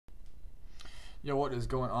Yo, what is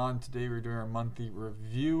going on? Today we're doing our monthly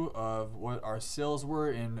review of what our sales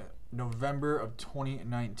were in November of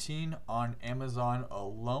 2019 on Amazon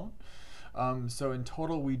alone. So in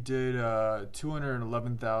total we did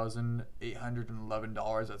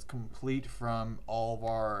 $211,811. That's complete from all of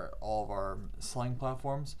our selling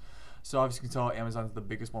platforms. So obviously you can tell Amazon's the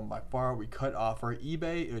biggest one by far. We cut off our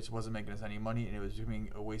eBay, which wasn't making us any money, and it was being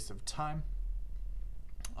a waste of time.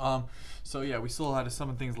 So yeah, we still had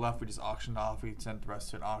some things left. We just auctioned off. We sent the rest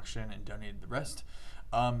to an auction and donated the rest.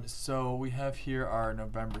 So we have here our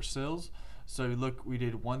November sales. So look, we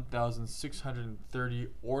did 1,630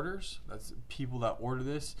 orders. That's people that order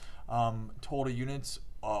this. Total units,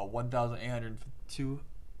 1,852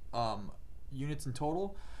 units in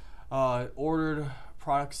total. Ordered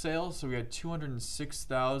product sales. So we had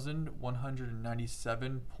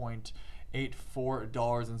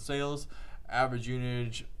 $206,197.84 in sales. Average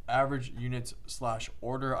units /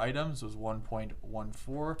 order items was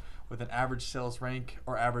 1.14 with an average sales rank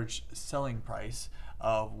or average selling price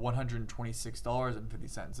of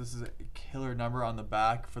 $126.50. This is a killer number on the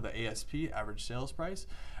back for the ASP, average sales price.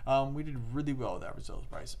 We did really well with average sales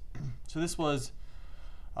price. So this was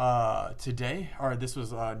this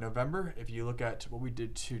was November. If you look at what we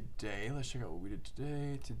did today, let's check out what we did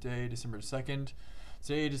today. Today, December 2nd.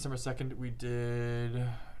 Today, December 2nd, we did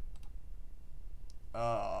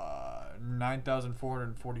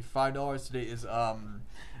 $9,445. Today is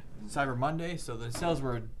Cyber Monday, so the sales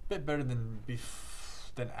were a bit better than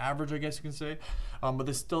average, I guess you can say. But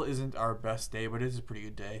this still isn't our best day, but it is a pretty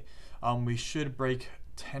good day. We should break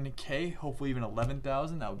 10K, hopefully even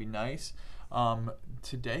 11,000. That would be nice.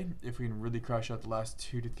 Today, if we can really crush out the last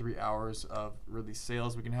 2 to 3 hours of really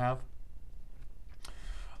sales we can have.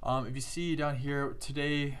 If you see down here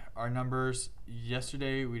today, our numbers,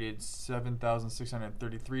 yesterday we did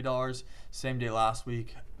 $7,633. Same day last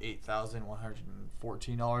week,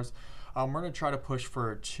 $8,114. We're going to try to push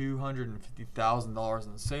for $250,000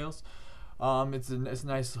 in sales. It's a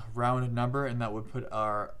nice round number, and that would put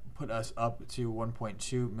us up to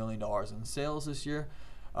 $1.2 million in sales this year.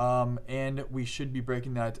 And we should be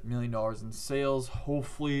breaking that $1 million in sales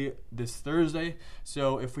hopefully this Thursday.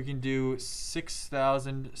 So if we can do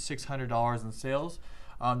 $6,600 in sales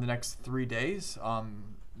the next 3 days,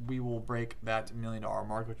 we will break that $1 million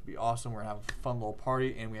mark, which would be awesome. We're gonna have a fun little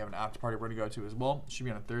party, and we have an after party we're gonna go to as well. It should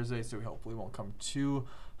be on a Thursday, so we hopefully won't come too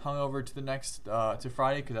hungover to the next to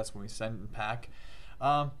Friday, because that's when we send and pack.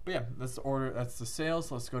 But yeah, that's the order. That's the sales.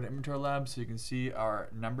 Let's go to Inventory Lab so you can see our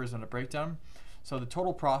numbers on a breakdown. So the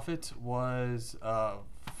total profit was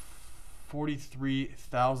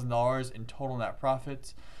 $43,000 in total net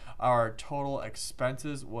profit. Our total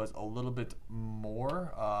expenses was a little bit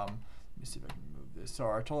more. Let me see if I can move this. So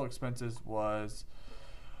our total expenses was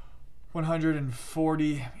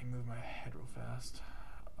 140. Let me move my head real fast.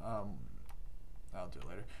 I'll do it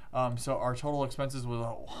later. So our total expenses was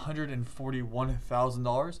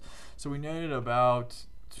 $141,000. So we netted about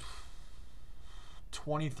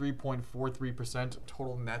 23.43%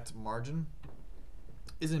 total net margin.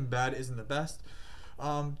 Isn't bad, isn't the best.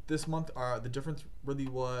 This month, the difference really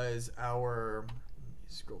was our. Let me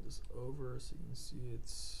scroll this over so you can see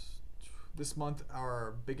this month.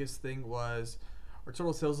 Our biggest thing was our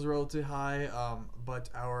total sales is relatively high, but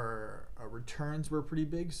our returns were pretty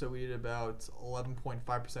big. So we did about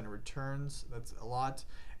 11.5% of returns. That's a lot.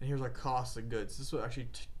 And here's our cost of goods. This was actually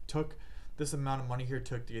took. This amount of money here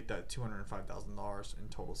took to get that $205,000 in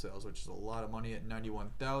total sales, which is a lot of money at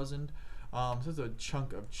 $91,000. So it's a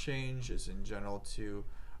chunk of change just in general to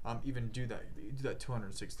even do that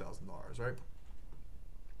 $206,000, right?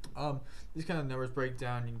 These kind of numbers break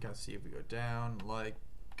down. You can kind of see if we go down, like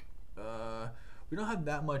we don't have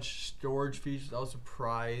that much storage fees. I was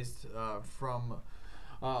surprised from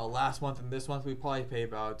last month and this month. We probably pay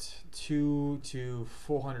about $200 to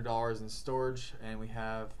 $400 in storage, and we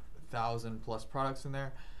have 1,000+ products in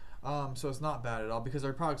there. So it's not bad at all, because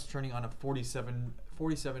our products are turning on a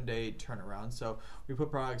 47-day turnaround. So we put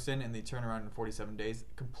products in and they turn around in 47 days.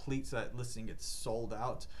 It completes that listing, gets sold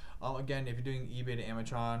out. Again, if you're doing eBay to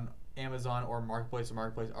Amazon or marketplace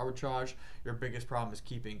arbitrage, your biggest problem is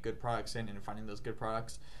keeping good products in and finding those good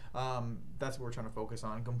products. That's what we're trying to focus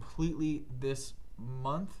on completely this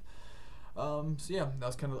month. So yeah, that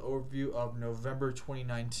was kind of the overview of November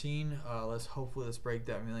 2019. Let's break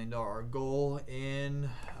that $1 million goal in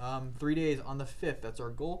 3 days on the 5th. That's our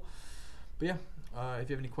goal. But yeah, if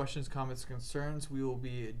you have any questions, comments, concerns, we will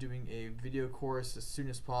be doing a video course as soon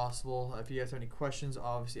as possible. If you guys have any questions,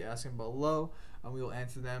 obviously ask them below, and we will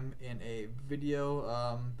answer them in a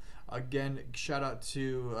video. Again, shout out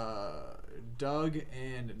to Doug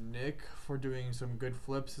and Nick for doing some good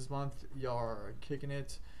flips this month. Y'all are kicking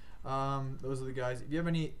it. Those are the guys.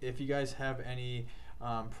 If you guys have any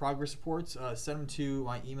progress reports, send them to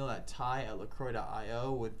my email at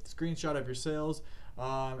ty@lacroix.io with a screenshot of your sales,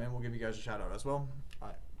 and we'll give you guys a shout out as well. All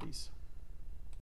right, peace.